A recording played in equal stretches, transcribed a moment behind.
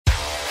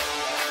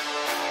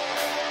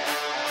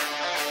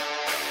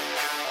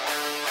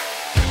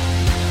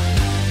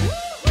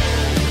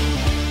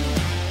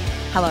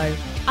Hello,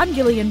 I'm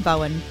Gillian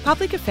Bowen,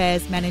 Public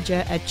Affairs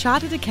Manager at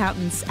Chartered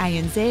Accountants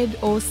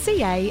ANZ or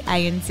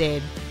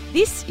CAANZ.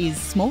 This is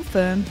Small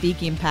Firm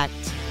Big Impact.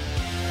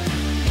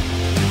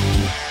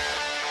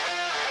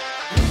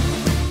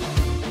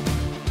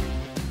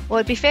 Well,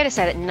 it'd be fair to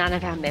say that none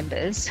of our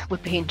members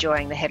would be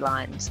enjoying the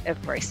headlines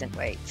of recent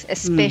weeks,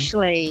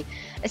 especially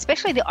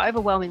the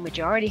overwhelming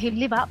majority who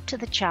live up to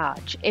the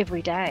charge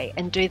every day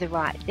and do the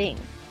right thing.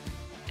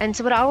 And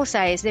so what I will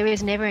say is there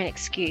is never an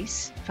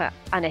excuse for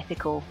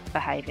unethical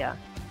behaviour.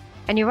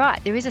 And you're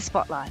right, there is a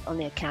spotlight on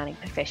the accounting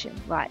profession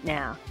right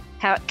now,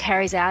 how it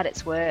carries out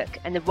its work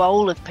and the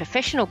role of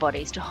professional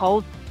bodies to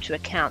hold to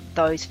account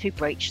those who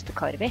breach the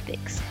code of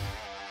ethics.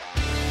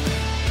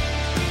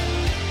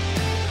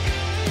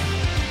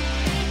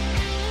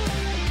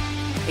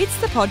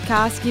 It's the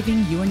podcast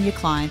giving you and your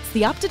clients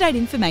the up-to-date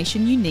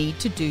information you need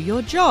to do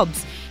your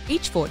jobs.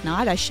 Each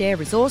fortnight, I share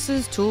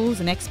resources, tools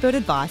and expert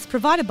advice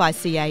provided by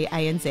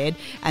CAANZ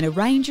and a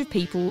range of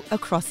people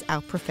across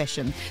our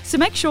profession. So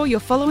make sure you're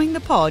following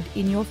the pod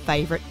in your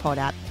favourite pod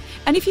app.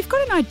 And if you've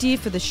got an idea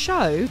for the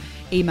show,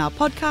 email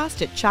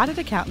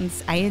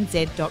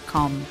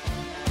podcast@charteredaccountantanz.com.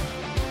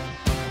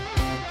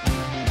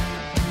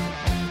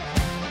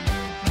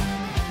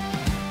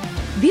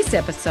 This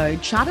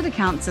episode, Chartered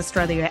Accountants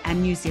Australia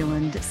and New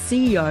Zealand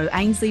CEO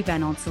Ainsley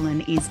Van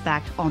Onselen is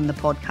back on the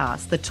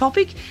podcast. The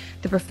topic,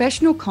 the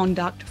Professional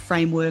Conduct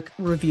Framework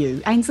Review.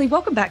 Ainsley,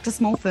 welcome back to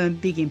Small Firm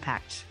Big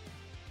Impact.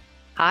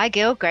 Hi,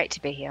 Gil. Great to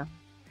be here.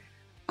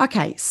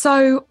 Okay,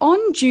 so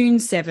on June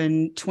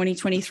 7,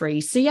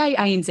 2023,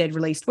 CAANZ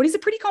released what is a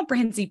pretty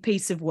comprehensive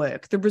piece of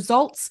work, the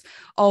results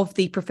of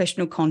the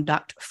Professional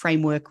Conduct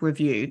Framework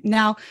Review.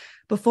 Now,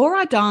 before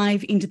I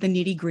dive into the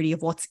nitty-gritty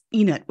of what's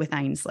in it with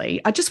Ainsley,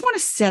 I just want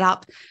to set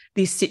up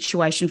this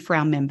situation for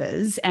our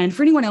members and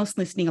for anyone else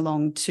listening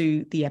along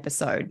to the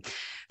episode.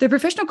 The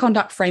Professional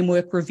Conduct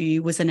Framework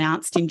Review was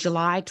announced in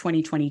July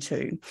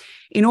 2022.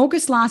 In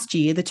August last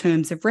year, the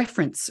terms of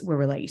reference were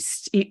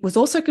released. It was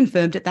also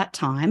confirmed at that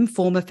time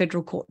former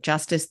Federal Court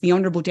Justice, the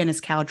Honourable Dennis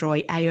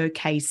Cowdroy,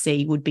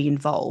 AOKC, would be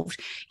involved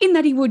in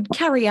that he would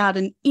carry out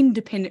an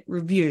independent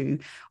review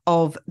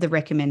of the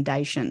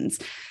recommendations.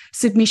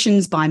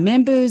 Submissions by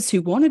members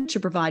who wanted to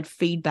provide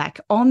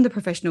feedback on the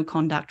Professional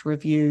Conduct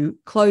Review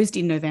closed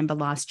in November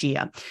last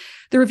year.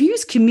 The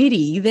Reviews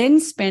Committee then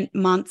spent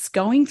months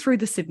going through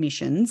the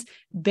submissions,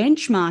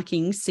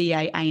 benchmarking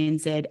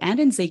CAANZ and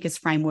NZICA's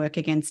framework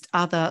against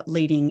other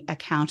leading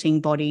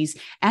accounting bodies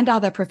and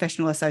other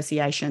professional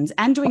associations,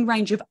 and doing a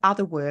range of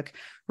other work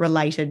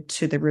related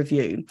to the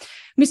review.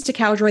 Mr.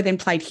 Cowdroy then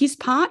played his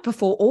part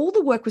before all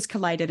the work was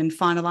collated and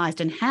finalised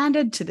and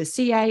handed to the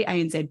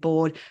CAANZ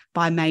board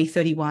by May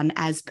 31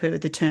 as per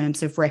the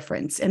terms of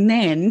reference. And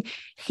then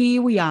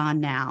here we are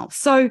now.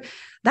 So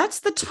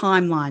that's the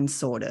timeline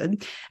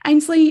sorted.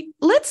 Ainsley,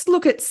 let's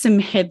look at some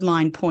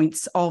headline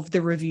points of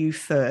the review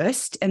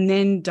first and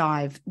then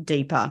dive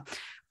deeper.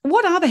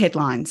 What are the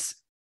headlines?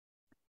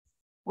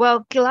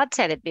 Well, Gil, I'd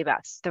say there'd be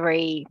about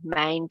three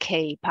main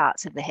key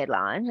parts of the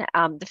headline.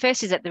 The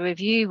first is that the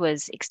review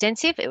was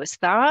extensive, it was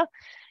thorough.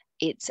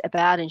 It's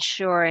about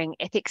ensuring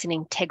ethics and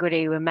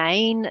integrity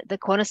remain the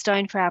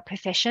cornerstone for our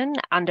profession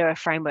under a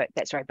framework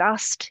that's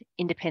robust,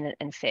 independent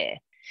and fair.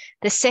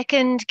 The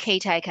second key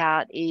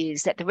takeout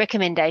is that the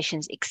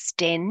recommendations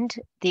extend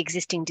the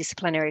existing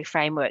disciplinary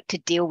framework to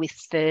deal with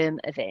firm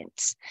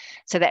events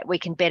so that we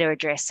can better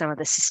address some of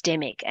the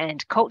systemic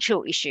and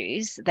cultural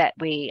issues that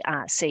we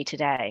see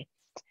today.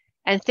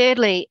 And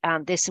thirdly,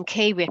 there's some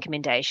key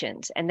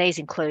recommendations, and these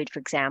include, for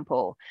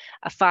example,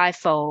 a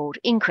 5-fold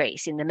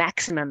increase in the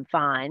maximum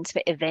fines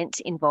for events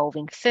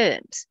involving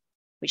firms,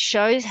 which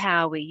shows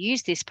how we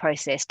use this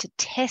process to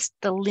test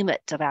the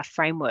limits of our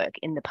framework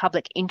in the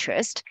public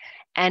interest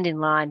and in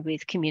line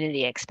with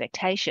community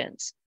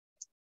expectations.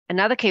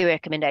 Another key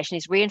recommendation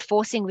is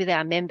reinforcing with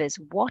our members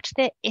what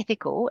their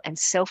ethical and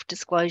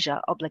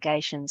self-disclosure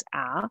obligations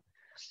are.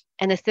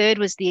 And the third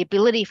was the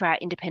ability for our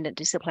independent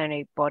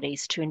disciplinary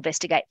bodies to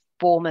investigate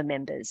former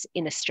members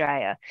in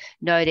Australia,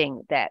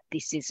 noting that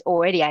this is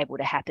already able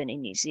to happen in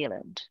New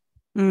Zealand.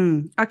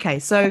 Okay,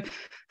 so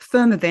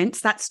firm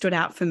events, that stood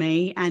out for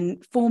me,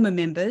 and former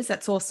members,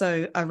 that's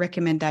also a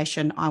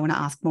recommendation I want to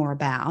ask more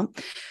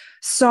about.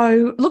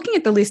 So looking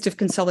at the list of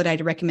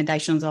consolidated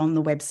recommendations on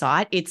the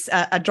website, it's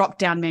a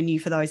drop-down menu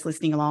for those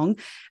listening along.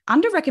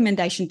 Under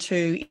recommendation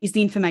 2 is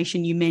the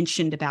information you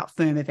mentioned about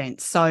firm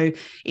events. So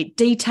it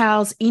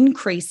details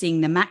increasing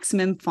the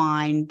maximum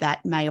fine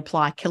that may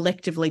apply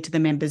collectively to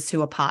the members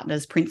who are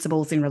partners,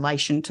 principals in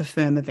relation to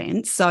firm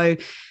events. So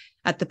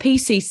at the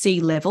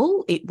PCC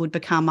level, it would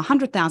become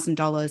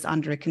 $100,000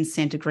 under a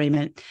consent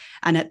agreement.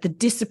 And at the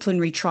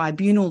disciplinary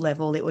tribunal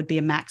level, it would be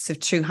a max of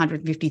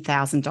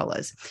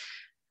 $250,000.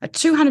 A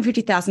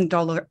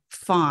 $250,000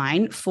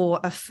 fine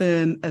for a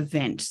firm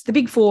event. The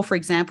Big Four, for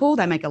example,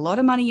 they make a lot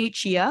of money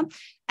each year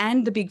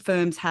and the big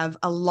firms have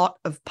a lot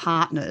of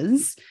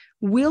partners.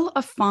 Will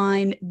a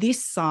fine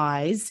this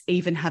size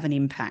even have an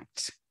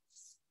impact?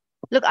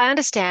 Look, I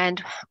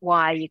understand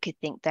why you could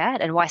think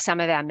that and why some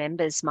of our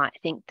members might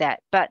think that,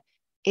 but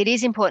It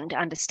is important to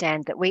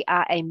understand that we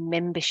are a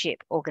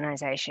membership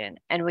organisation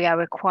and we are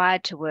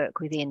required to work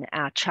within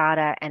our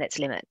charter and its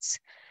limits.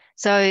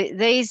 So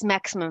these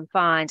maximum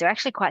fines are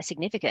actually quite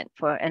significant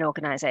for an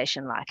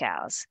organisation like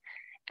ours.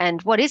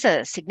 And what is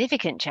a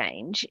significant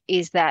change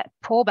is that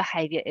poor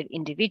behaviour of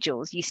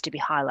individuals used to be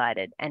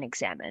highlighted and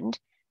examined.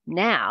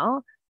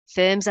 Now,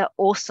 firms are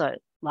also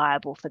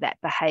liable for that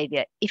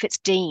behaviour if it's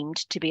deemed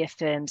to be a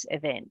firm's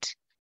event.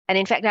 And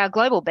in fact, our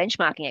global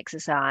benchmarking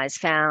exercise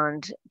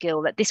found,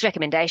 Gil, that this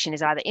recommendation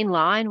is either in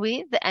line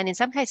with, and in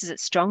some cases,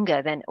 it's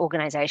stronger than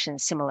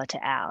organisations similar to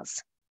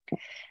ours.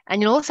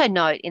 And you'll also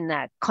note in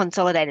the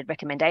consolidated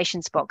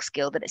recommendations box,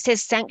 Gil, that it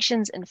says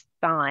sanctions and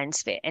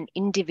fines for an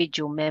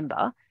individual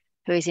member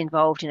who is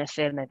involved in a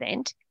firm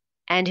event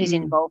and whose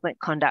involvement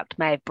conduct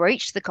may have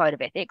breached the Code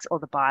of Ethics or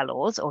the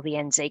bylaws or the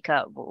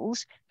NZCA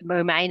rules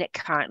remain at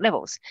current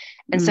levels.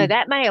 And so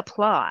that may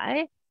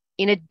apply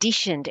in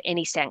addition to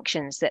any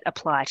sanctions that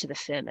apply to the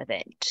firm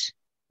event.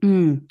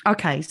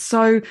 Okay,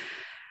 so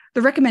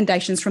the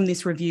recommendations from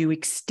this review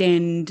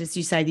extend, as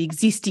you say, the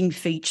existing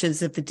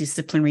features of the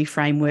disciplinary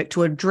framework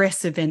to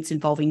address events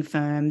involving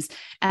firms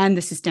and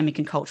the systemic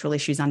and cultural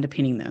issues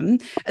underpinning them.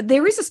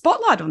 There is a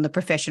spotlight on the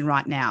profession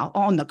right now,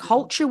 on the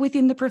culture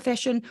within the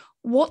profession.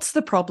 What's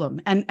the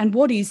problem and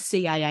what is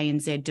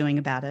CAANZ doing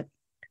about it?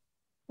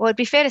 Well, it'd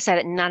be fair to say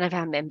that none of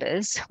our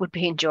members would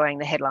be enjoying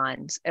the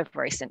headlines of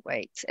recent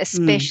weeks,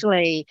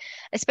 especially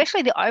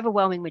the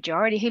overwhelming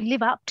majority who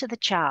live up to the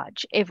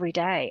charge every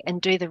day and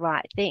do the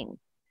right thing.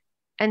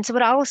 And so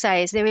what I will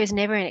say is there is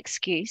never an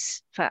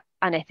excuse for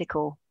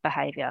unethical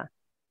behaviour.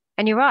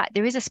 And you're right,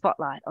 there is a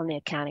spotlight on the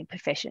accounting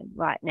profession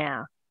right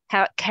now,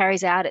 how it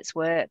carries out its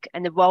work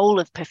and the role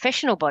of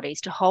professional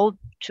bodies to hold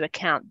to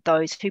account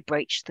those who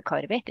breach the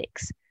Code of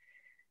Ethics.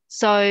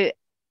 So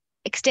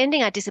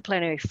extending our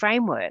disciplinary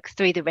framework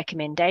through the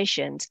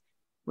recommendations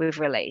we've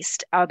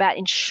released are about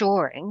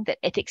ensuring that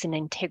ethics and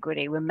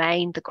integrity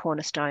remain the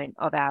cornerstone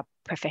of our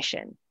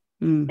profession.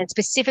 And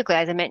specifically,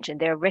 as I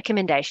mentioned, there are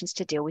recommendations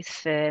to deal with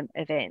firm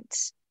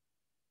events.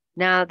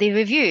 Now, the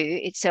review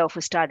itself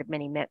was started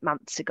many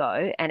months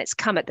ago, and it's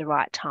come at the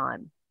right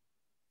time.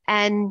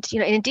 And,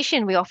 in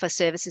addition, we offer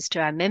services to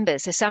our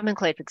members. So some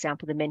include, for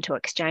example, the Mentor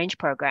Exchange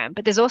Program,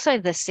 but there's also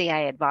the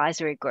CA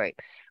Advisory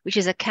Group, which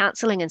is a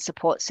counselling and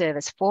support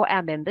service for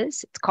our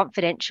members. It's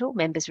confidential.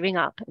 Members ring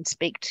up and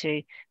speak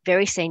to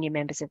very senior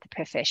members of the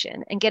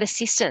profession and get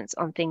assistance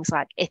on things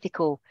like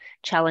ethical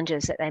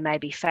challenges that they may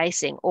be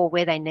facing or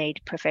where they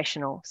need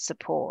professional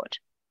support.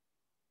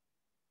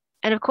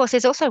 And of course,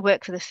 there's also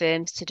work for the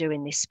firms to do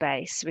in this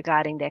space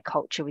regarding their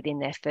culture within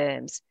their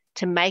firms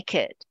to make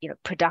it,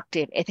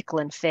 productive, ethical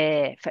and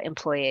fair for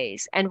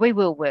employees. And we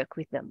will work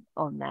with them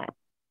on that.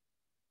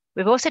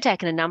 We've also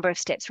taken a number of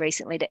steps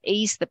recently to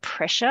ease the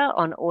pressure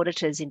on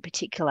auditors in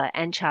particular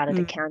and chartered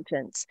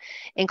accountants,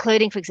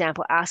 including, for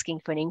example, asking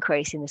for an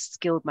increase in the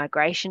skilled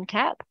migration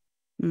cap.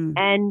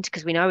 And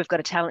because we know we've got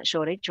a talent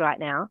shortage right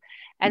now,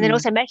 and then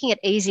also making it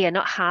easier,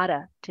 not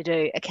harder, to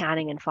do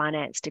accounting and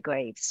finance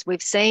degrees.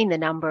 We've seen the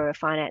number of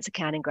finance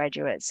accounting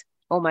graduates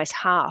almost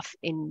half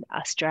in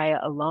Australia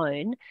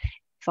alone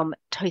from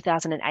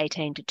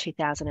 2018 to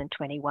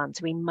 2021.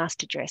 So we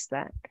must address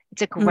that.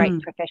 It's a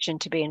great profession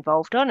to be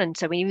involved on. And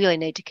so we really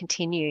need to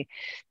continue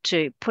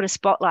to put a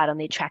spotlight on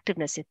the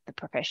attractiveness of the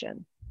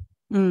profession.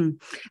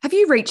 Have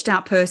you reached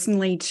out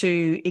personally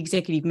to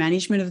executive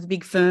management of the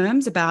big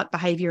firms about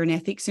behaviour and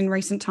ethics in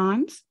recent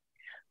times?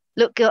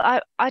 Look, Gil,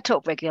 I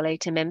talk regularly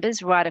to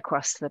members right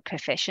across the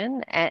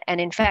profession.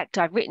 And in fact,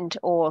 I've written to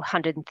all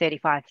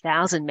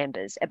 135,000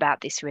 members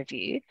about this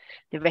review,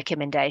 the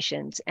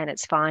recommendations and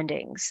its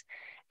findings.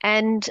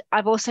 And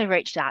I've also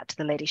reached out to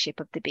the leadership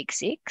of the Big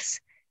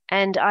Six.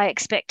 And I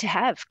expect to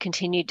have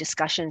continued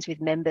discussions with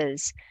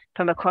members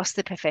from across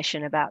the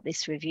profession about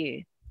this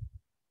review.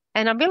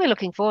 And I'm really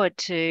looking forward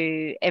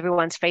to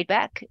everyone's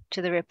feedback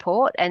to the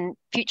report and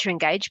future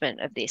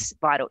engagement of this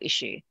vital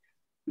issue.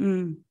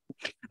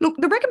 Look,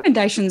 the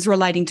recommendations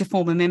relating to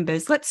former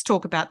members, let's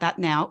talk about that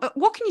now.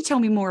 What can you tell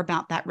me more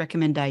about that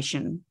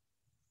recommendation?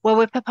 Well,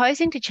 we're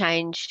proposing to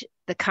change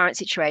the current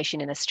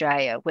situation in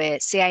Australia where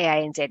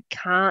CAANZ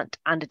can't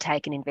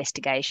undertake an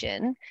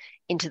investigation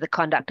into the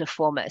conduct of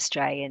former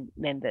Australian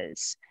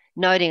members,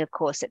 noting, of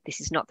course, that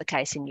this is not the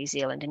case in New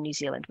Zealand. In New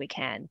Zealand, we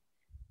can.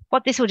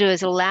 What this will do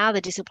is allow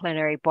the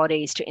disciplinary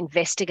bodies to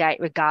investigate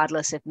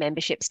regardless of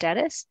membership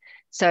status.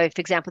 So,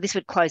 for example, this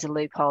would close a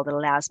loophole that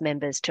allows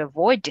members to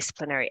avoid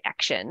disciplinary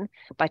action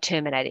by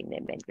terminating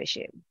their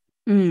membership.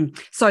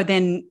 So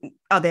then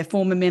are there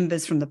former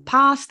members from the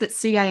past that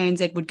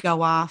CANZ would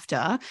go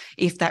after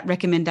if that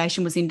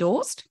recommendation was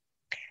endorsed?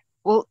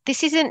 Well,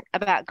 this isn't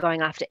about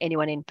going after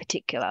anyone in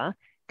particular.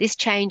 This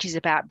change is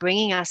about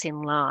bringing us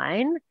in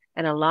line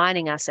and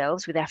aligning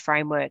ourselves with our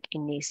framework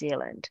in New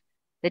Zealand.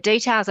 The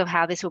details of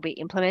how this will be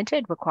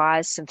implemented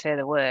requires some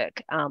further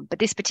work, but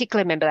this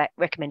particular member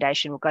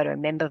recommendation will go to a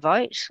member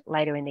vote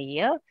later in the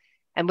year,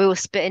 and we will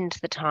spend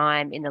the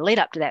time in the lead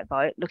up to that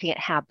vote looking at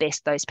how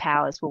best those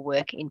powers will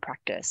work in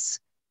practice.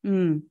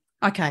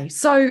 Okay,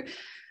 so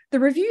the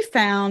review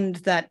found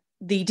that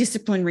the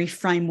disciplinary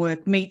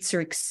framework meets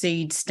or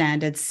exceeds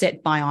standards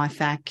set by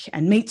IFAC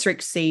and meets or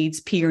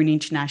exceeds peer and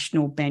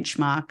international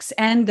benchmarks,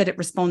 and that it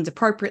responds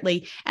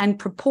appropriately and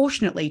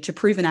proportionately to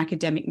proven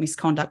academic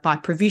misconduct by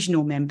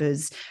provisional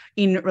members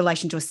in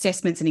relation to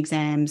assessments and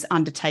exams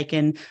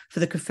undertaken for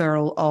the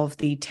conferral of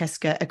the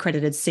TESCA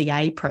accredited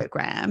CA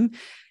program.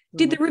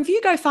 Did the review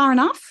go far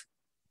enough?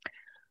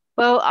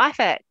 Well,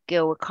 IFAC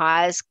Gil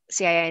requires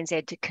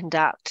CAANZ to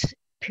conduct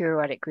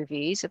periodic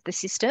reviews of the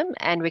system,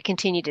 and we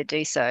continue to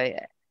do so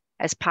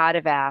as part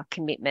of our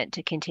commitment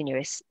to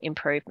continuous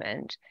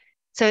improvement.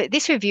 So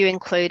this review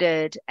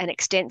included an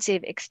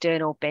extensive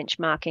external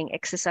benchmarking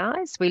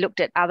exercise. We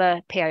looked at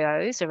other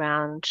PIOs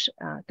around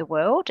the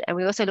world, and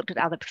we also looked at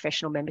other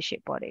professional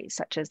membership bodies,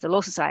 such as the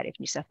Law Society of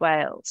New South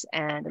Wales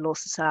and the Law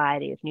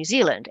Society of New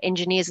Zealand,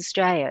 Engineers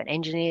Australia and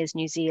Engineers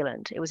New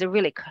Zealand. It was a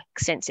really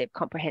extensive,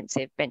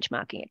 comprehensive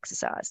benchmarking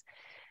exercise.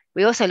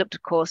 We also looked,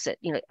 of course, at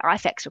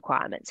IFAC's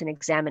requirements and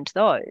examined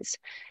those.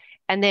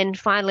 And then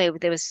finally,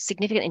 there was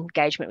significant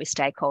engagement with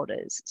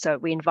stakeholders. So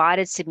we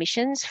invited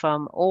submissions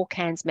from all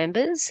CANZ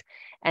members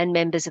and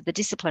members of the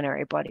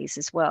disciplinary bodies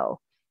as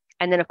well.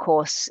 And then, of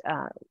course,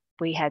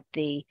 we had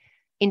the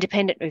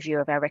independent review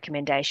of our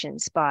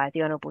recommendations by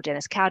the Honourable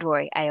Dennis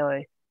Cowdery,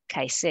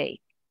 AOKC.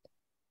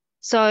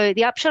 So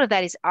the upshot of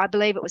that is I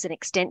believe it was an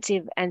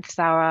extensive and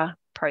thorough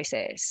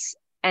process.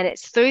 And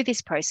it's through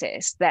this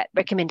process that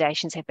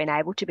recommendations have been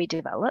able to be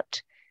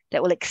developed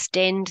that will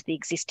extend the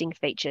existing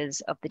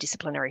features of the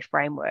disciplinary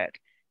framework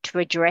to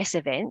address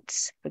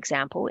events, for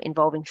example,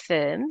 involving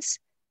firms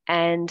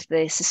and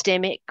the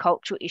systemic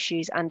cultural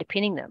issues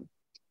underpinning them,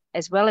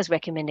 as well as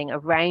recommending a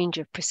range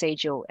of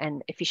procedural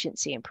and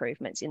efficiency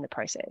improvements in the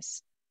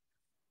process.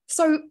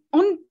 So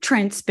on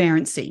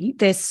transparency,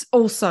 there's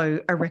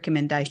also a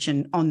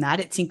recommendation on that.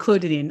 It's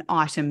included in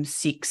item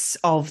 6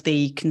 of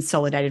the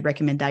consolidated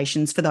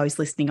recommendations for those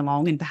listening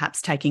along and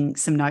perhaps taking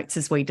some notes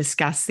as we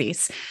discuss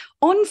this.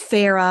 On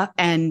fairer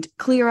and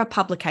clearer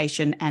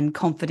publication and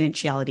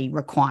confidentiality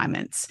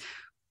requirements,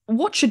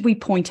 what should we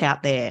point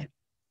out there?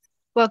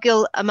 Well,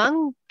 Gil,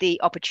 among the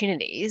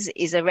opportunities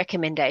is a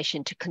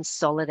recommendation to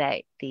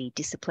consolidate the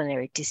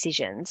disciplinary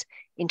decisions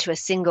into a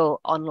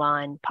single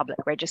online public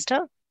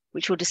register,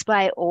 which will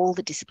display all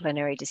the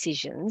disciplinary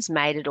decisions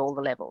made at all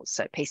the levels,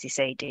 so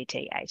PCC,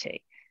 DT, AT.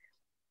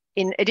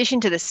 In addition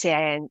to the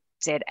CANZ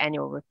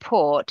annual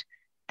report,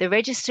 the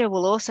register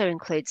will also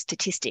include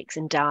statistics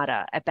and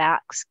data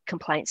about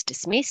complaints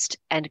dismissed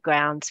and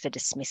grounds for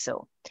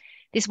dismissal.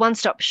 This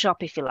one-stop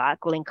shop, if you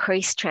like, will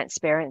increase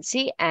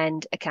transparency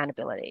and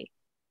accountability.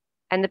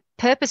 And the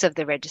purpose of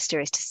the register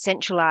is to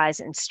centralise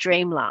and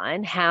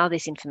streamline how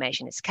this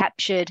information is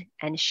captured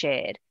and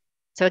shared.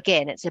 So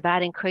again, it's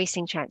about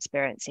increasing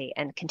transparency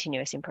and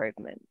continuous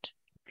improvement.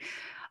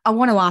 I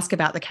want to ask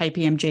about the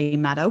KPMG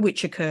matter,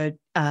 which occurred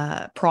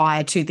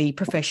prior to the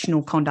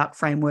professional conduct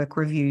framework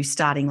review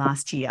starting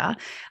last year.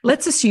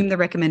 Let's assume the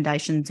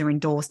recommendations are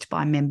endorsed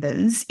by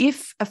members.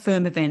 If a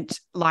firm event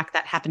like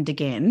that happened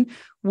again,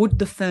 would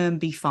the firm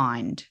be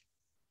fined?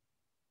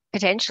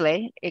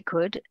 Potentially, it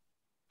could.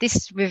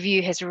 This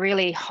review has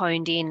really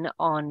honed in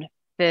on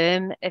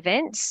firm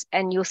events,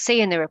 and you'll see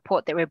in the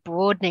report that we're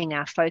broadening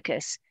our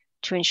focus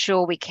to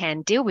ensure we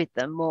can deal with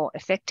them more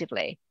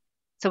effectively.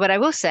 So what I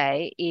will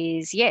say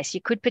is, yes, you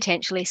could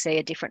potentially see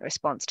a different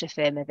response to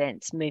firm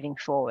events moving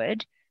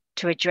forward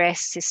to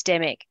address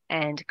systemic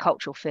and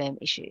cultural firm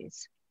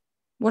issues.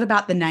 What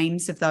about the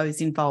names of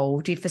those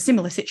involved? If a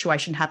similar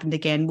situation happened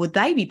again, would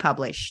they be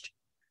published?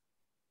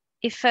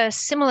 If a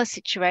similar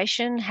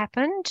situation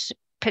happened,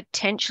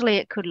 potentially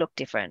it could look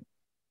different.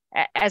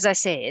 As I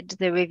said,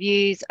 the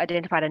reviews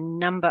identified a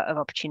number of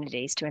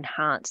opportunities to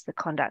enhance the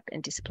conduct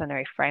and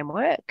disciplinary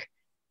framework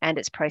and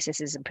its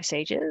processes and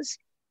procedures,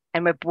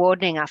 and we're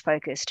broadening our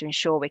focus to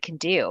ensure we can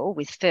deal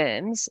with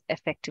firms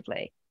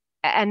effectively,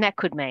 and that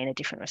could mean a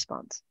different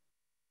response.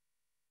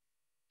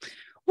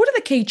 What are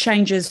the key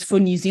changes for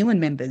New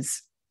Zealand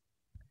members?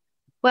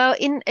 Well,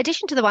 in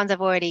addition to the ones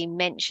I've already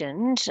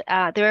mentioned,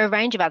 there are a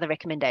range of other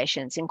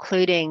recommendations,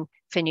 including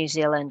for New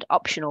Zealand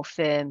optional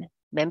firm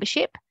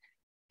membership,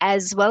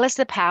 as well as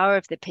the power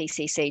of the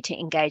PCC to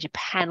engage a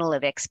panel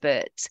of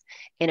experts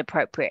in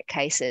appropriate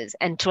cases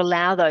and to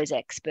allow those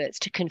experts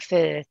to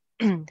confer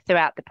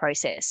throughout the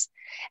process,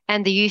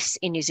 and the use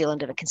in New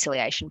Zealand of a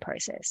conciliation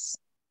process.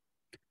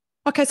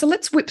 Okay, so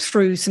let's whip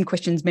through some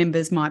questions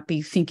members might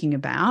be thinking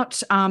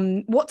about.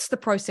 What's the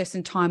process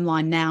and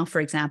timeline now, for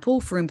example,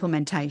 for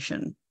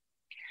implementation?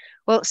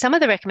 Well, some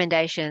of the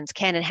recommendations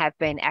can and have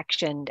been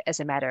actioned as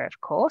a matter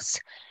of course,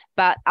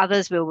 but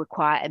others will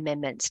require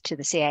amendments to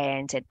the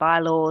CANZ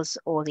bylaws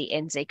or the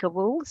NZICA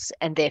rules,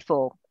 and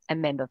therefore a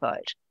member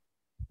vote.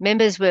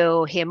 Members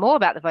will hear more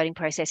about the voting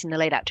process in the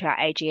lead up to our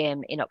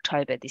AGM in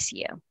October this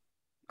year.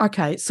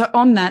 Okay, so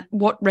on that,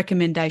 what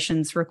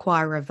recommendations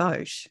require a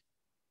vote?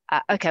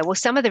 Okay, well,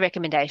 some of the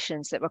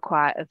recommendations that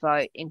require a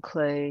vote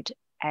include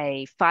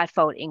a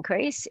 5-fold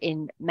increase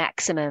in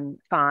maximum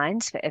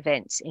fines for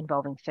events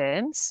involving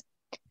firms,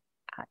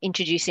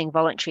 introducing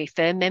voluntary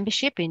firm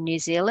membership in New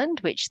Zealand,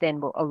 which then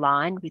will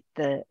align with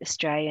the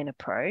Australian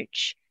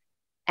approach,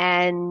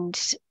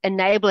 and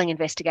enabling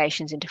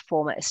investigations into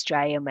former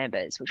Australian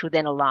members, which will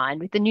then align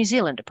with the New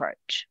Zealand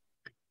approach.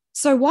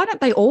 So why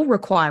don't they all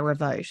require a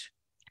vote?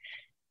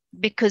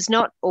 Because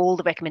not all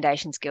the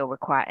recommendations, Gil,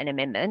 require an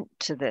amendment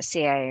to the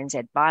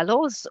CANZ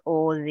bylaws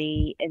or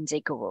the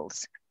NZICA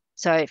rules.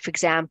 So, for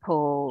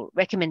example,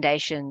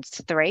 recommendations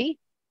 3,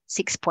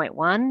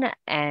 6.1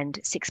 and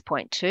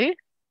 6.2,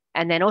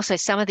 and then also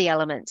some of the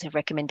elements of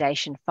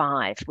recommendation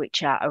 5,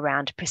 which are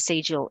around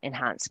procedural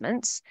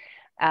enhancements,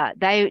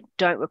 they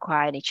don't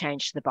require any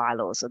change to the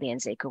bylaws or the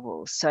NZICA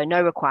rules. So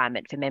no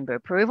requirement for member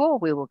approval.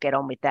 We will get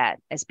on with that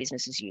as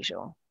business as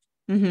usual.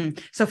 Mm-hmm.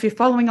 So if you're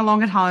following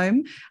along at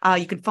home,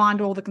 you can find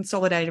all the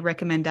consolidated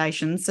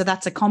recommendations. So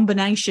that's a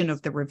combination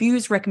of the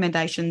reviews,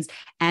 recommendations,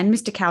 and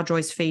Mr.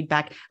 Cowdroy's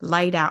feedback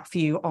laid out for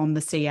you on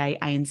the CA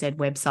ANZ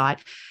website.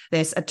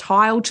 There's a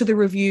tile to the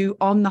review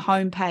on the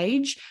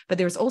homepage, but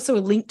there is also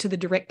a link to the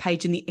direct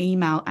page in the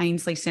email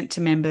Ainslie sent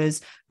to members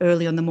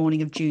early on the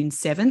morning of June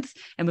 7th.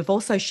 And we've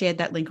also shared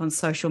that link on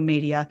social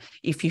media.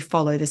 If you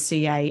follow the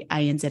CA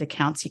ANZ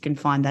accounts, you can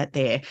find that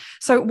there.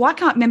 So why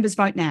can't members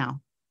vote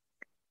now?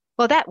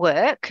 Well, that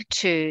work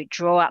to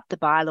draw up the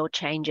bylaw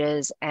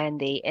changes and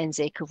the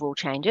NZICA rule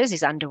changes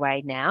is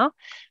underway now.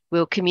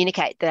 We'll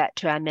communicate that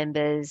to our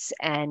members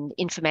and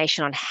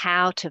information on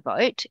how to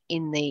vote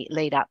in the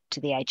lead up to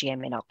the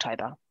AGM in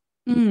October.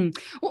 Well,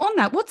 on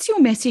that, what's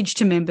your message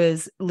to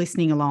members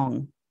listening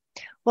along?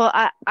 Well,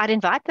 I'd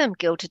invite them,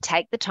 Gil, to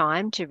take the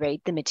time to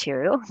read the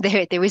material.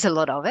 There is a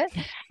lot of it.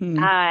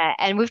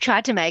 And we've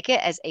tried to make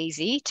it as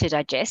easy to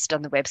digest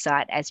on the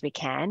website as we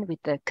can with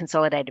the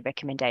consolidated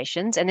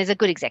recommendations. And there's a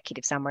good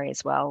executive summary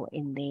as well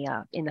in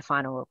the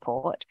final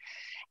report.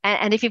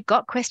 And if you've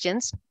got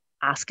questions,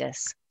 ask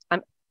us.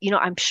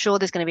 I'm sure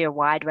there's going to be a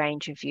wide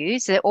range of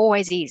views. There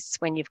always is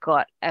when you've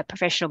got a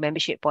professional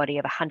membership body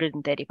of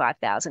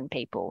 135,000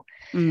 people.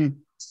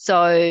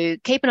 So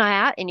keep an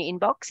eye out in your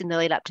inbox in the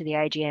lead up to the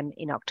AGM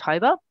in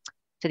October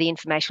for the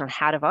information on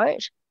how to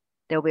vote.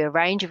 There will be a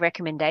range of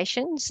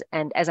recommendations.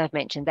 And as I've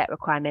mentioned, that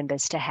require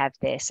members to have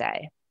their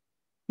say.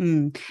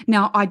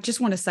 Now, I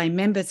just want to say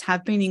members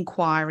have been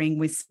inquiring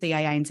with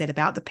CANZ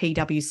about the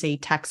PwC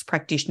Tax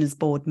Practitioners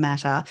Board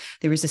matter.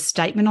 There is a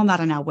statement on that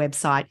on our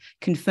website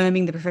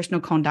confirming the Professional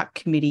Conduct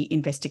Committee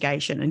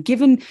investigation. And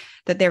given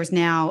that there is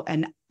now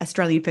an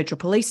Australian Federal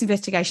Police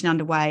investigation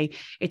underway,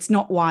 it's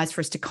not wise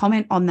for us to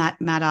comment on that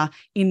matter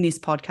in this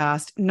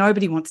podcast.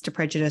 Nobody wants to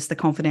prejudice the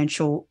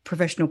confidential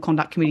Professional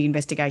Conduct Committee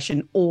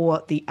investigation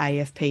or the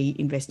AFP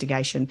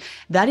investigation.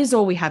 That is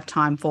all we have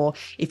time for.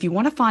 If you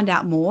want to find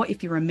out more,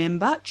 if you're a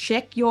member,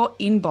 check your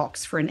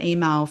inbox for an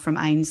email from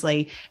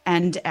Ainslie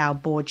and our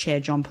board chair,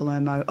 John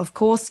Palermo. Of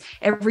course,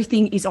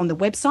 everything is on the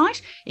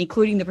website,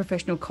 including the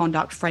Professional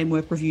Conduct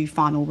Framework Review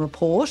final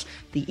report,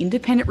 the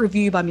independent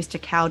review by Mr.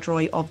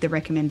 Cowdroy of the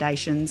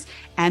recommendations,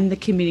 and the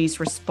committee's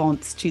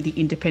response to the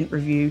independent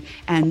review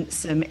and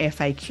some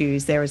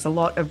FAQs. There is a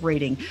lot of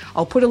reading.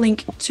 I'll put a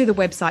link to the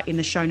website in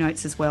the show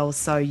notes as well,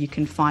 so you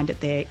can find it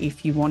there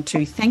if you want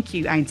to. Thank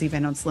you, Ainslie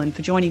Van Onselen,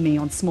 for joining me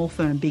on Small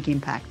Firm, Big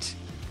Impact.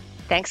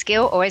 Thanks,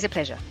 Gil. Always a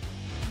pleasure.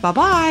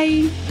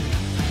 Bye-bye.